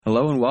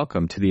Hello and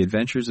welcome to the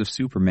Adventures of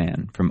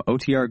Superman from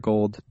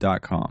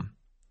OTRGold.com.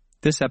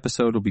 This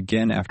episode will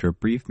begin after a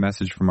brief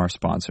message from our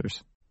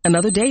sponsors.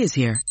 Another day is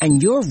here,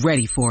 and you're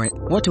ready for it.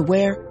 What to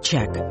wear?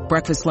 Check.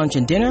 Breakfast, lunch,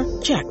 and dinner?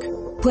 Check.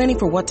 Planning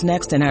for what's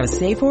next and how to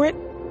save for it?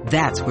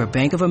 That's where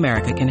Bank of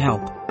America can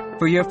help.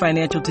 For your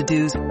financial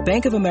to-dos,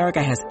 Bank of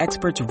America has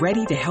experts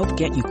ready to help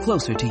get you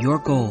closer to your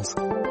goals.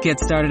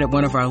 Get started at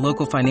one of our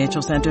local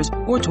financial centers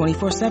or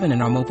 24/7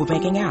 in our mobile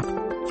banking app.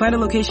 Find a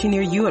location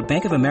near you at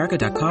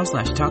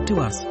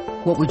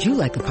bankofamerica.com/talktous. What would you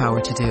like the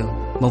power to do?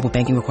 Mobile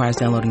banking requires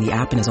downloading the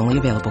app and is only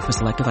available for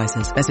select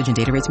devices. Message and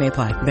data rates may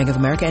apply. Bank of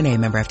America N.A.,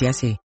 member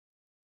FDIC.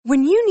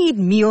 When you need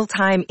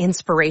mealtime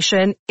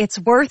inspiration, it's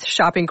worth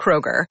shopping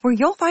Kroger, where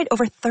you'll find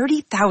over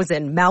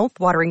 30,000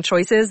 mouth-watering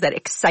choices that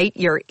excite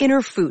your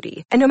inner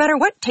foodie. And no matter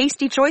what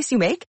tasty choice you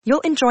make,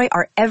 you'll enjoy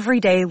our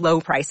everyday low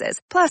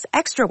prices, plus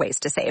extra ways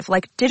to save,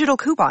 like digital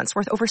coupons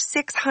worth over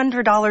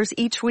 $600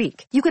 each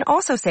week. You can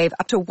also save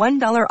up to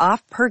 $1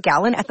 off per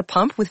gallon at the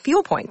pump with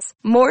fuel points.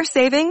 More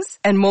savings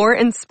and more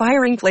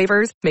inspiring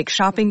flavors make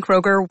shopping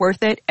Kroger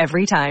worth it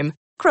every time.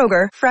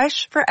 Kroger,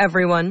 fresh for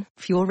everyone.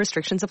 Fuel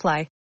restrictions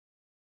apply.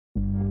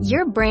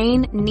 Your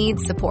brain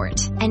needs support,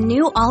 and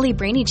new Ollie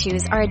Brainy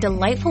Chews are a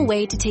delightful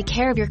way to take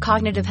care of your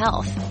cognitive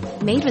health.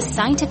 Made with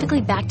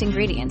scientifically backed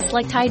ingredients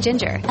like Thai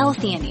ginger,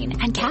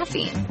 L-theanine, and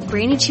caffeine,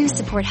 Brainy Chews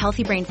support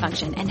healthy brain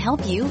function and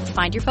help you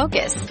find your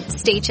focus,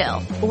 stay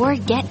chill, or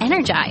get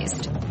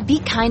energized. Be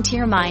kind to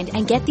your mind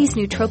and get these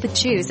nootropic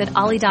chews at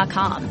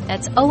Ollie.com.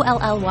 That's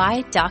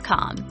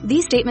OLLY.com.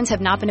 These statements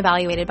have not been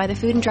evaluated by the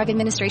Food and Drug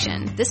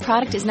Administration. This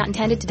product is not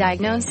intended to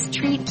diagnose,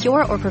 treat,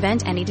 cure, or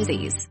prevent any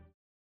disease.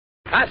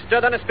 Faster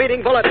than a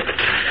speeding bullet.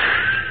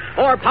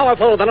 More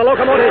powerful than a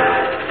locomotive.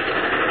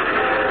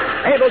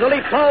 Able to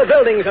leap tall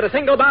buildings at a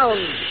single bound.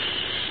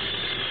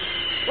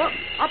 Look,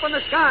 up in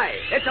the sky.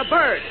 It's a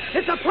bird.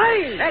 It's a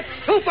plane. It's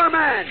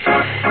Superman.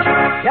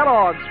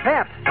 Kellogg's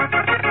Pep.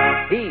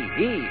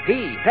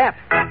 P-E-P, Pep.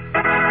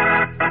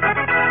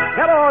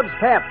 Kellogg's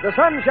Pep, the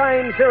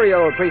Sunshine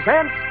Cereal,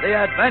 presents The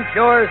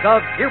Adventures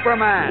of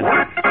Superman.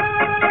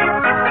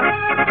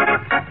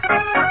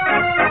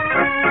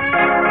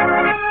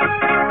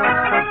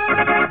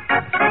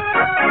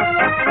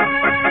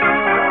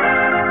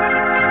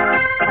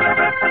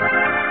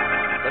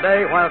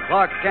 Today, while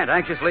Clark Kent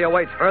anxiously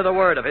awaits further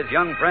word of his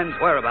young friend's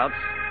whereabouts,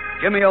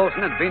 Jimmy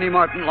Olsen and Beanie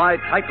Martin lie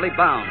tightly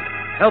bound,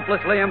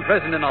 helplessly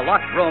imprisoned in a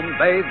locked room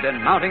bathed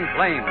in mounting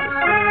flames.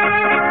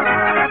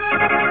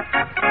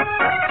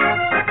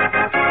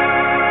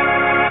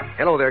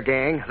 Hello there,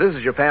 gang. This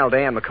is your pal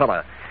Dan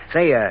McCullough.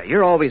 Say,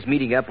 you're always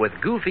meeting up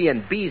with Goofy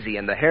and Beezy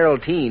in the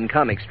Harold Teen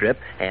comic strip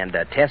and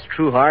Tess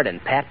Trueheart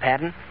and Pat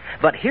Patton.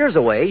 But here's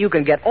a way you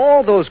can get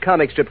all those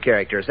comic strip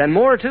characters and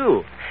more,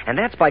 too. And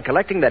that's by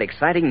collecting that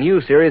exciting new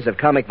series of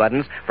comic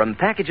buttons from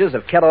packages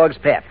of Kellogg's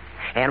Pep.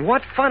 And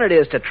what fun it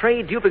is to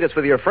trade duplicates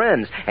with your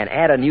friends and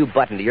add a new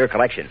button to your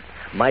collection.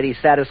 Mighty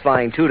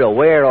satisfying, too, to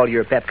wear all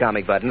your Pep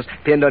comic buttons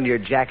pinned on your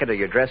jacket or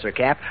your dress or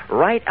cap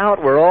right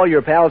out where all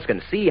your pals can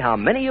see how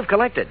many you've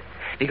collected.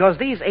 Because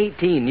these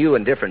 18 new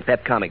and different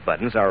Pep comic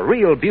buttons are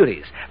real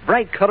beauties,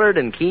 bright-colored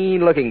and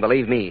keen-looking,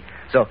 believe me.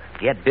 So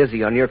get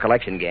busy on your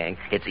collection, gang.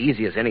 It's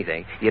easy as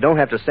anything. You don't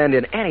have to send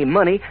in any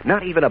money,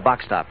 not even a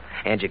box top.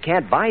 And you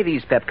can't buy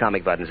these Pep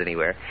comic buttons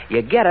anywhere.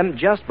 You get them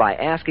just by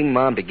asking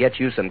Mom to get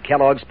you some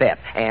Kellogg's Pep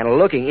and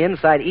looking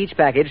inside each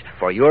package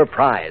for your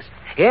prize.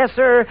 Yes,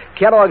 sir,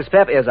 Kellogg's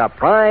Pep is a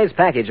prize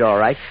package, all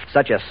right.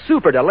 Such a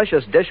super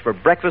delicious dish for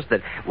breakfast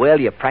that,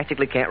 well, you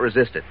practically can't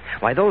resist it.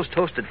 Why, those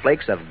toasted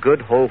flakes of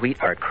good whole wheat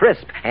are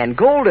crisp and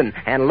golden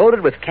and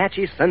loaded with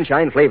catchy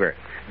sunshine flavor.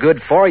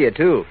 Good for you,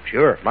 too.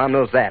 Sure, Mom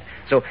knows that.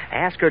 So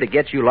ask her to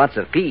get you lots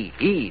of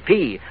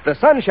P-E-P, the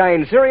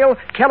Sunshine Cereal,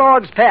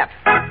 Kellogg's Pep.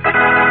 And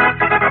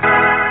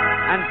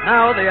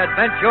now, The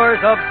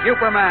Adventures of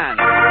Superman.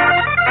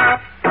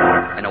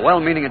 In a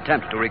well-meaning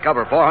attempt to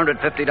recover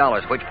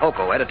 $450, which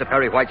Poco, editor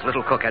Perry White's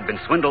little cook, had been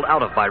swindled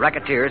out of by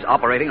racketeers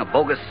operating a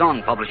bogus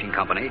song publishing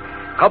company,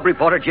 cub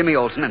reporter Jimmy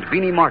Olsen and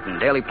Beanie Martin,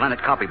 Daily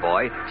Planet copy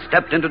boy,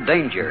 stepped into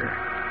danger.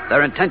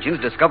 Their intentions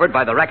discovered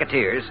by the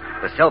racketeers,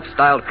 the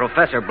self-styled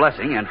Professor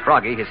Blessing and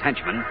Froggy, his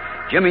henchman,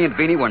 Jimmy and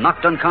Beanie were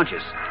knocked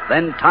unconscious,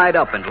 then tied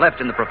up and left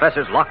in the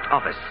professor's locked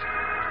office.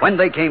 When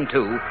they came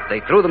to,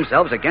 they threw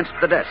themselves against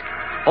the desk,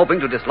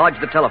 hoping to dislodge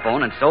the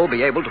telephone and so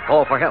be able to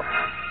call for help.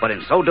 But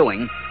in so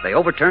doing, they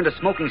overturned a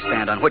smoking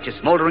stand on which a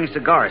smoldering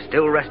cigar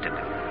still rested.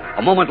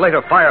 A moment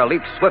later, fire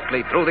leaped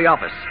swiftly through the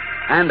office.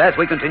 And as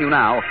we continue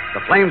now,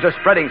 the flames are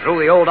spreading through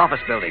the old office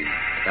building.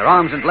 Their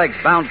arms and legs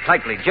bound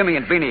tightly, Jimmy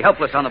and Beanie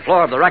helpless on the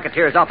floor of the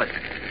racketeer's office,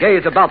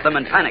 gaze about them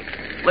in panic.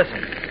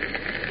 Listen.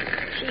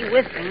 Gee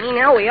whiz, Beanie,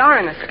 now we are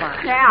in a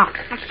spot. Yeah,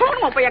 and soon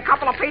we'll be a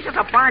couple of pieces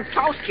of burnt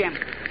toast, Jim.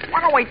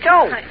 What do we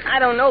do? I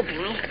don't know,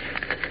 Beanie.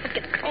 We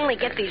can only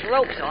get these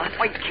ropes off.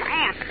 We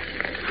can't.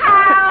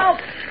 Help!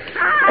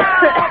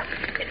 Help!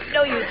 It's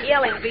no use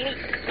yelling, Beanie.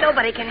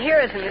 Nobody can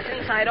hear us in this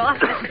inside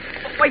office.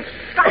 We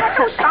gotta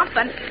do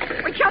something.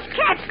 We just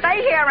can't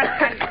stay here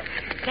and...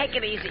 Take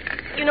it easy.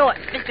 You know what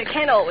Mr.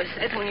 Kent always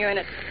says when you're in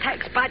a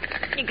tight spot,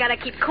 you gotta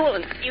keep cool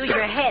and use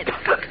your head.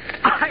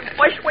 I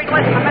wish we'd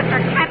listen to Mr.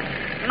 Kent,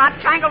 not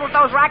tangled with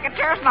those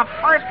racketeers in the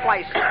first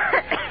place.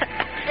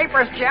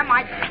 Jeepers, Jim,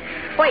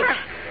 Wait,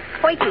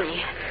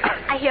 Beanie.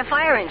 I hear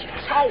fire engines.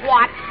 So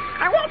what?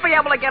 I won't be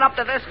able to get up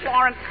to this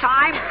floor in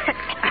time.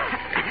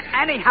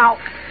 Anyhow,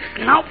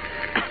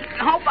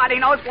 nobody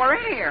knows we're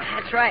in here.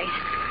 That's right.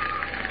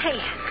 Hey,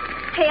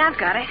 I've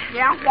got it.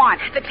 Yeah, what?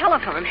 The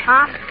telephone.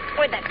 Huh?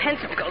 Where'd that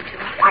pencil go to?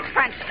 What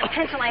pencil? The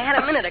pencil I had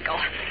a minute ago.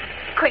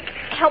 Quick,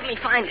 help me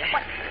find it.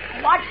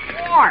 What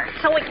for?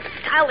 So we can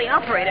dial the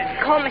operator and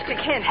call Mr.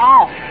 Kent.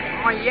 Oh,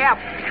 yeah.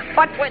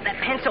 But where'd that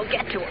pencil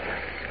get to him?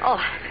 Oh,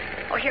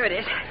 here it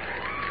is.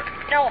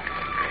 No,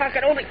 if I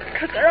could only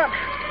pick it up.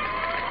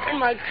 In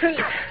my teeth.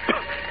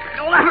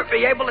 You'll never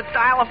be able to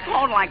dial a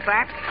phone like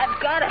that. I've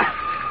got it.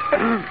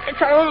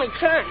 It's our only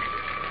chance.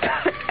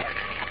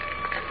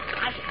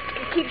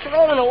 It keeps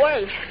rolling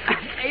away.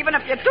 Even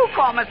if you do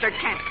call Mr.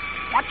 Kent,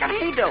 what can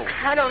he do?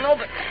 I don't know,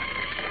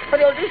 but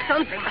he'll do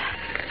something.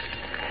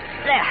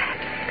 There.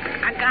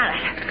 I got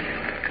it.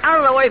 Out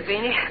of the way,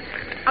 Beanie.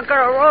 I've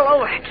got to roll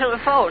over to the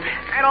phone.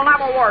 It'll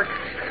never work.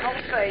 Don't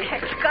say.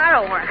 It's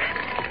got to work.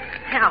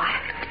 Now,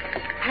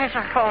 here's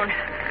the phone.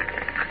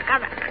 I've got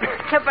to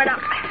tip it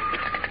up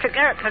to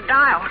get it to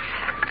dial.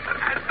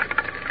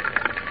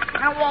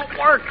 It won't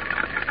work.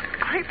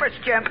 Creepers,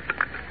 Jim.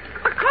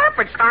 The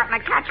carpet's starting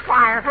to catch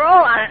fire.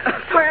 Roll on it.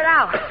 Put it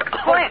out.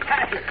 Quick.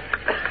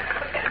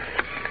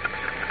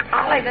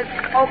 Ollie, this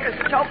smoke is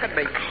choking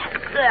me.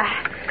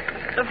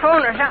 The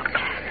phone is up.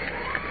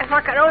 If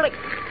I could only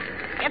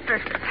get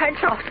this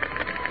pencil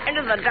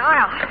into the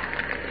dial.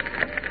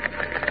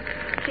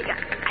 See,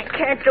 I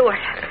can't do it.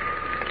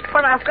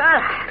 But I've got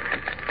it.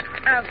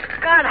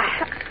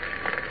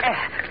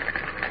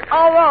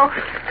 Almost.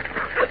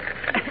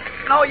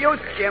 No use,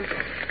 Jim.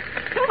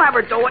 You'll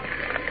never do it.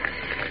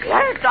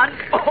 Let it done.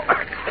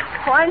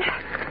 One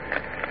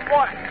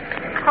more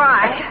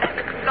try.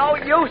 No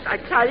use, I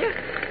tell you.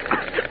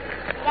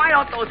 Why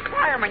don't those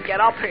firemen get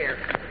up here?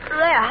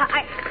 There,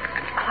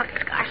 oh,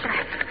 gosh,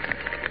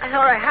 I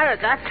thought I had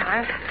it that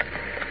time.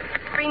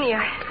 Beanie,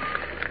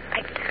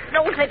 I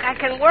don't think I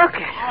can work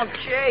it. Oh,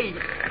 gee.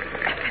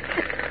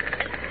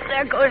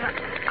 There goes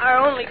our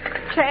only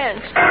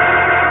chance.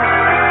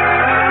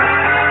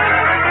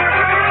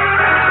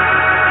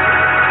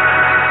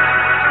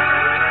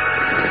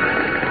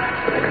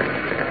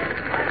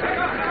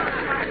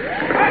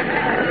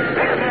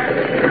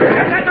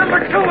 Get that number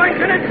 2,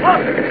 Lieutenant.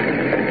 Look.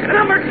 The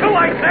number 2,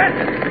 I said.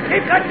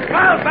 Keep that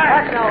child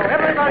back. No,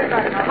 everybody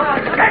back. Come on.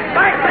 Get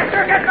back,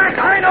 mister. Get back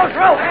behind those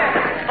ropes.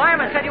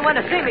 Fireman said you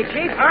wanted to see me,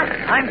 Chief. Huh?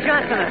 I'm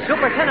Johnson, the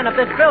superintendent of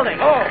this building.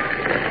 Oh.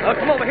 Well,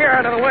 come over here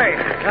out of the way.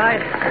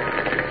 Right.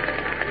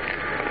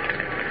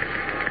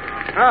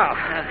 Now,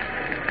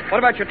 what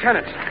about your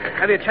tenants?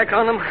 Have you checked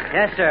on them?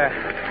 Yes, sir.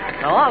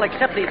 Now, all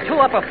except the 2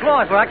 upper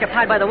floors were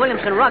occupied by the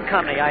Williamson Rug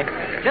Company. I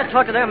just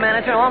talked to their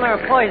manager, and all their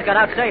employees got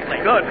out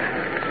safely. Good.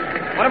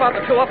 What about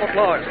the 2 upper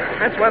floors?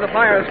 That's where the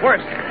fire is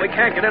worst. We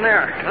can't get in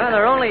there. Well,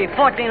 there are only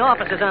 14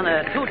 offices on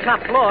the 2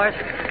 top floors.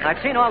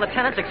 I've seen all the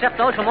tenants except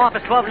those from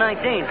office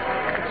 1219.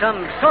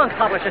 Some song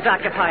publishers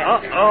occupy it.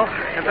 Uh-oh.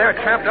 If they're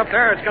trapped up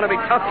there, it's going to be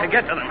tough to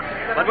get to them.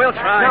 But we'll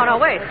try. No,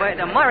 wait.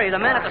 Murray, the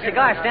man at the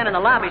cigar stand in the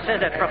lobby, says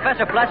that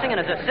Professor Blessing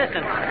and his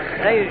assistant,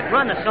 they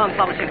run the song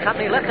publishing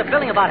company, left the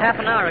building about half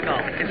an hour ago.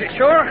 Is he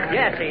sure?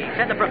 Yes, he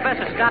said the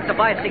professor stopped to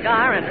buy a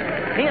cigar, and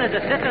he and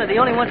his assistant are the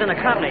only ones in the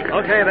company.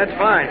 Okay, that's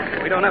fine.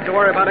 We don't have to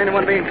worry about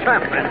anyone being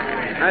trapped then.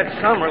 That's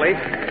some relief.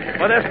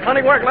 But there's plenty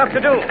work left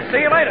to do.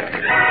 See you later.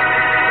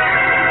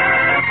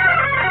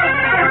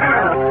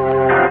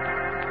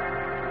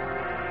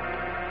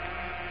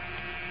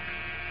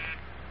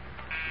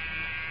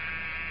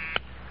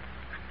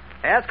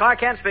 Yes, Clark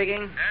Kent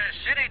speaking.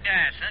 City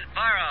Desk, this is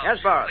Burroughs. Yes,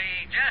 Burroughs.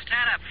 We just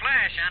had a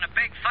flash on a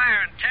big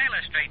fire in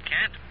Taylor Street,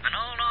 Kent. An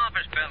old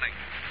office building.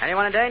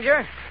 Anyone in danger?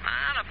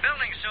 Well, the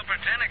building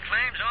superintendent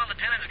claims all the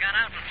tenants got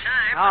out in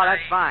time. Oh,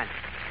 that's fine.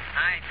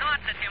 I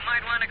thought that you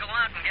might want to go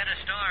out and get a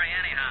story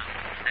anyhow.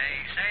 They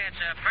say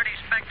it's a pretty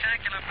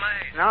spectacular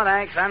blaze. No,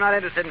 thanks. I'm not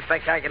interested in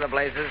spectacular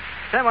blazes.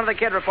 Send one of the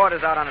kid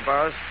reporters out on it,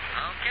 Burroughs.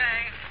 Okay.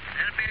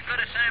 That'll be a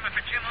good assignment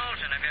for Jim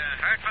Olsen. Have you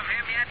heard from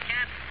him yet,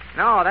 Kent?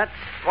 No, that's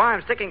why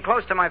I'm sticking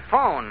close to my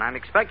phone. I'm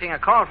expecting a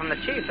call from the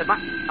chief that might...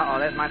 Uh-oh,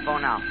 there's my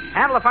phone now.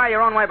 Handle the fire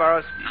your own way,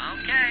 Burroughs.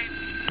 Okay.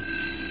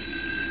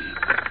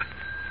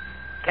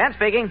 Kent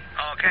speaking.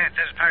 Oh, Kent,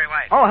 this is Perry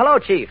White. Oh, hello,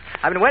 Chief.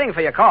 I've been waiting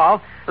for your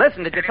call.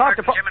 Listen, did you talk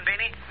to... Jim and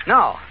Beanie?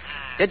 No.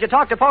 Did you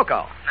talk to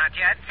Poco? Not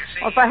yet, you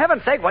see. Well, for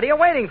heaven's sake, what are you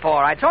waiting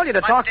for? I told you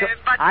to talk to...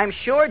 but... I'm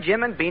sure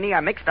Jim and Beanie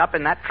are mixed up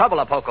in that trouble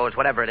of Poco's,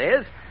 whatever it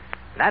is.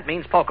 That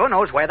means Poco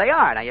knows where they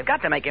are. Now, you've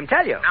got to make him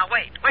tell you. Now,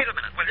 wait a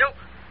minute, will you?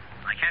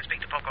 I can't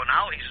speak to Poco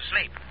now. He's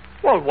asleep.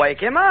 Well, wake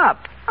him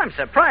up. I'm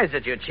surprised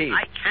at you, Chief.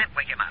 I can't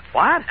wake him up.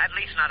 What? At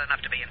least not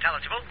enough to be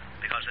intelligible,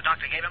 because the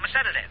doctor gave him a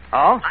sedative.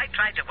 Oh? I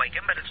tried to wake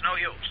him, but it's no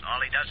use. All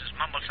he does is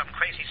mumble some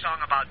crazy song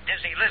about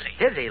Dizzy Lizzy.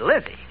 Dizzy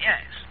Lizzy?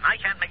 Yes. I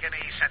can't make any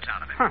sense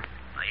out of it. Huh.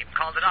 I even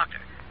called the doctor.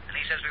 And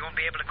he says we won't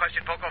be able to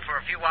question Poco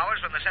for a few hours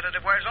when the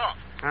sedative wears off.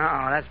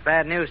 Oh, that's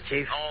bad news,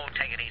 Chief. Oh,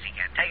 take it easy,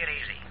 Kent. Take it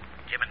easy.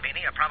 Jim and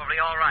Beanie are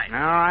probably all right. No,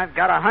 I've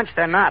got a hunch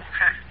they're not.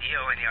 You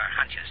and your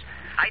hunches.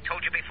 I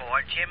told you before,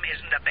 Jim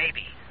isn't a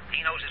baby.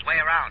 He knows his way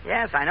around.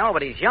 Yes, I know,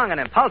 but he's young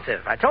and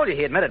impulsive. I told you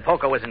he admitted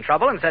Poco was in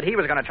trouble and said he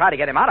was going to try to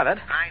get him out of it.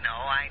 I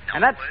know.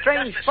 And that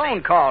strange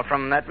phone call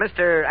from that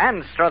Mr.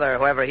 Anstruther,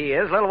 whoever he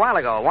is, a little while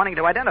ago, wanting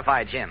to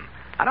identify Jim.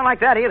 I don't like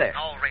that either.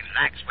 Oh,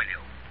 relax, will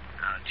you?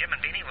 Jim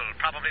and Beanie will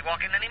probably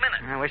walk in any minute.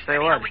 I wish they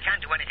would. We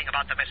can't do anything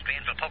about the mystery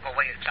until Poco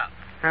wakes up.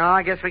 No,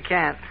 I guess we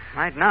can't.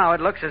 Right now,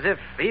 it looks as if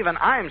even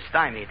I'm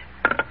stymied.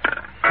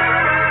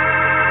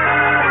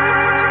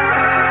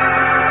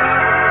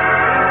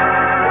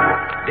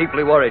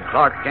 Deeply worried,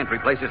 Clark Kent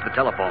replaces the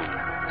telephone,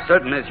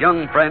 certain his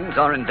young friends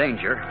are in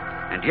danger,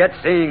 and yet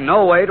seeing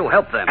no way to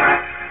help them.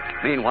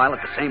 Meanwhile,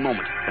 at the same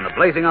moment, in the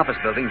blazing office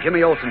building,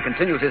 Jimmy Olsen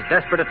continues his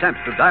desperate attempt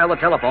to dial the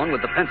telephone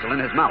with the pencil in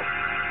his mouth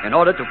in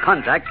order to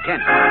contact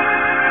Kent.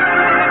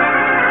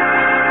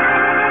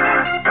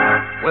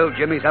 Will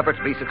Jimmy's efforts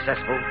be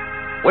successful?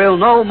 We'll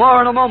know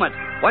more in a moment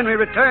when we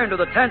return to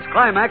the tense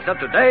climax of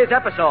today's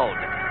episode.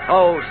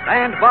 So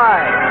stand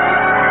by.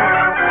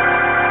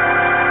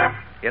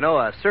 You know,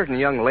 a certain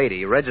young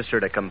lady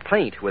registered a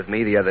complaint with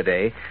me the other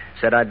day,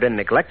 said I'd been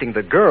neglecting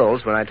the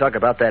girls when I talk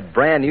about that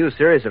brand new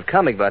series of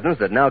comic buttons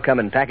that now come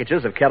in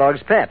packages of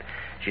Kellogg's Pep.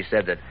 She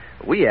said that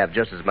we have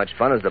just as much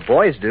fun as the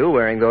boys do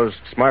wearing those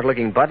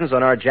smart-looking buttons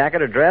on our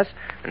jacket or dress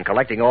and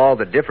collecting all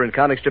the different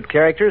comic strip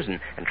characters and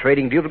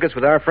trading duplicates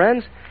with our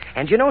friends.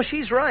 And you know,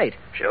 she's right.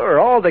 Sure,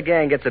 all the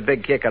gang gets a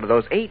big kick out of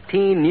those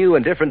 18 new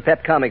and different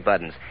Pep comic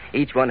buttons.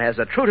 Each one has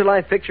a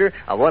true-to-life picture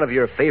of one of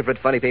your favorite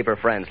funny paper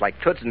friends,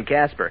 like Toots and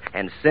Casper,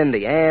 and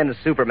Cindy, and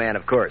Superman,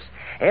 of course.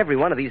 Every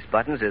one of these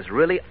buttons is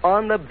really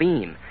on the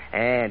beam,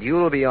 and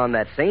you'll be on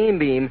that same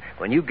beam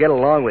when you get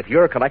along with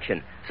your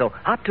collection. So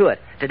hop to it.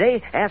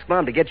 Today, ask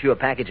Mom to get you a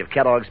package of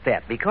Kellogg's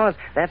Pep, because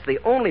that's the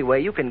only way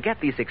you can get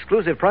these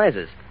exclusive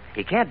prizes.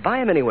 You can't buy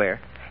them anywhere,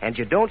 and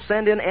you don't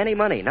send in any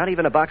money, not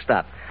even a box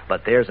stop.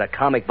 But there's a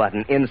comic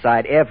button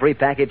inside every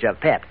package of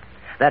Pep.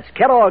 That's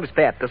Kellogg's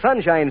Pep, the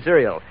Sunshine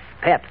cereal.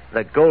 Pep,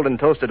 the golden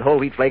toasted whole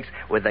wheat flakes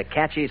with the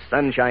catchy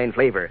sunshine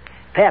flavor.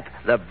 Pep,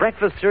 the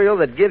breakfast cereal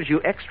that gives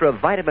you extra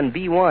vitamin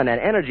B1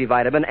 and energy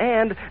vitamin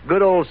and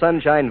good old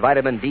sunshine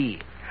vitamin D.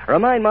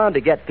 Remind Mom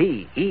to get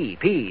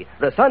P-E-P,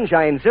 the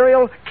Sunshine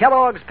cereal,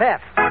 Kellogg's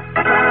Pep. In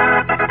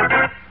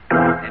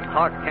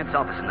Clark Kent's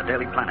office in the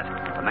Daily Planet,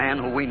 the man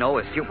who we know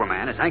as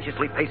Superman is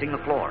anxiously pacing the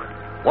floor,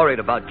 worried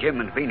about Jim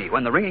and Beanie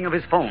when the ringing of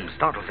his phone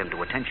startles him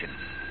to attention.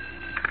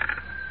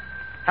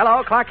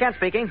 Hello, Clark Kent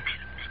speaking.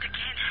 Mr.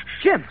 Kent.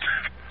 Jim!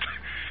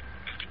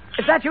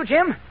 Is that you,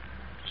 Jim? Yeah.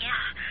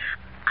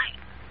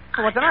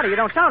 Well, what's the matter? You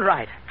don't sound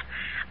right.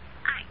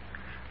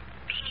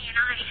 Beanie and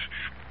I...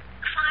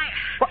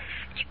 Fire. What?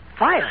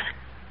 Fire?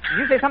 Did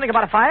you say something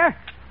about a fire?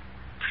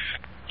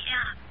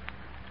 Yeah.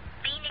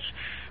 Beanie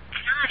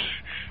and I...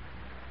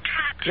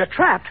 Trapped. You're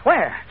trapped?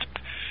 Where?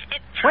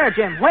 Where,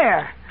 Jim?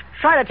 Where?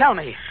 Try to tell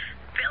me.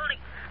 Building.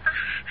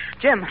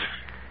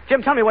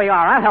 Jim, tell me where you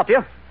are. I'll help you.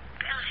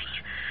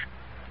 Building.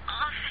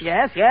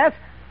 Office. Yes?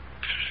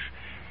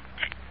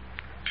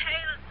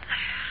 Taylor.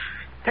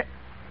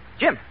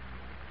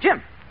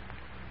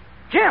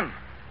 Jim!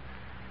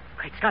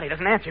 Great Scott, he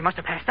doesn't answer. He must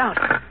have passed out.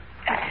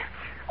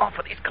 Off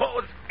with these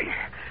clothes.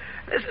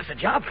 This is a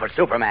job for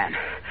Superman.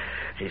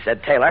 He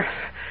said Taylor,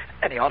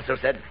 and he also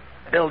said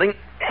building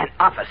and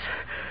office.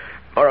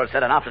 Burroughs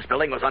said an office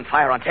building was on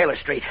fire on Taylor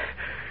Street.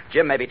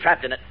 Jim may be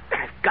trapped in it.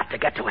 I've got to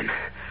get to him.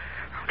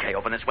 Okay,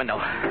 open this window.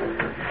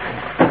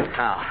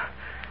 Now,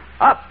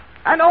 up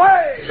and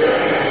away!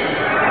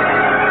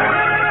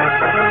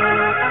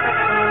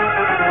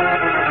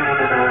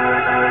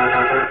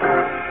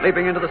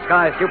 Leaping into the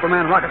sky,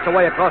 Superman rockets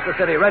away across the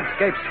city, red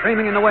scape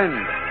streaming in the wind.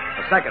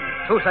 A second,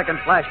 2 seconds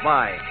flash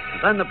by,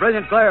 and then the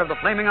brilliant glare of the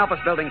flaming office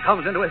building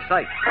comes into his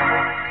sight.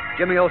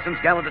 Jimmy Olsen's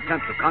gallant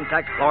attempt to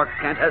contact Clark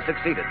Kent has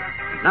succeeded.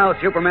 Now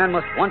Superman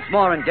must once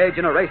more engage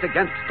in a race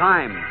against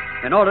time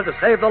in order to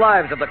save the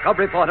lives of the cub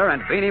reporter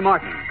and Beanie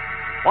Martin.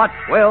 What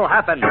will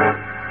happen?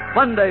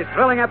 Monday's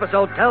thrilling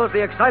episode tells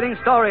the exciting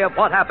story of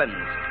what happens.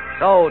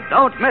 So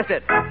don't miss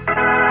it.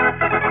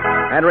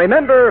 And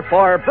remember,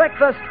 for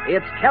breakfast,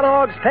 it's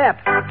Kellogg's Pep.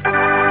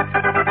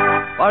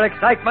 For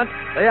excitement,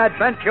 the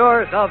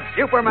adventures of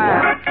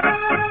Superman.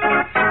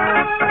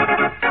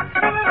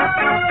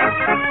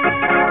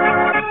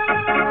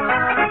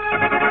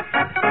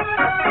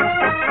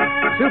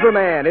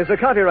 Superman is a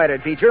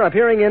copyrighted feature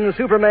appearing in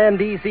Superman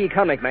DC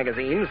comic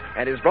magazines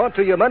and is brought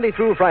to you Monday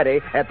through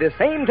Friday at this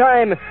same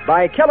time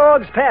by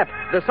Kellogg's Pep,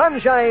 the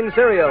Sunshine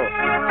cereal.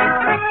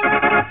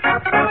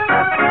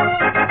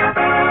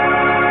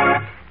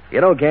 You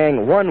know,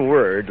 gang, one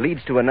word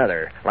leads to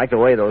another, like the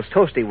way those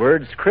toasty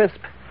words, crisp,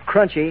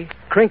 crunchy,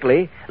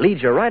 crinkly,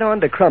 lead you right on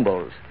to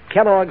crumbles.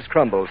 Kellogg's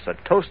Crumbles, so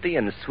toasty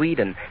and sweet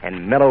and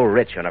mellow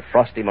rich on a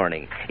frosty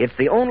morning. It's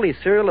the only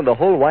cereal in the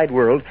whole wide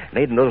world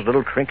made in those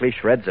little crinkly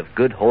shreds of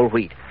good whole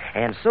wheat.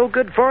 And so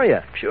good for you.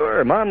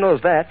 Sure, Mom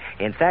knows that.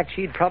 In fact,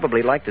 she'd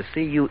probably like to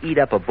see you eat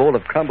up a bowl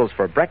of crumbles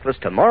for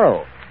breakfast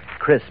tomorrow.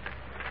 Crisp,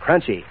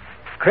 crunchy,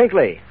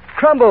 crinkly.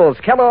 Crumbles,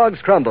 Kellogg's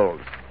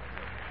Crumbles.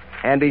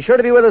 And be sure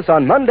to be with us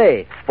on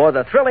Monday for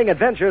the thrilling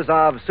adventures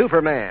of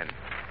Superman.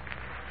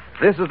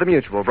 This is the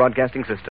Mutual Broadcasting System.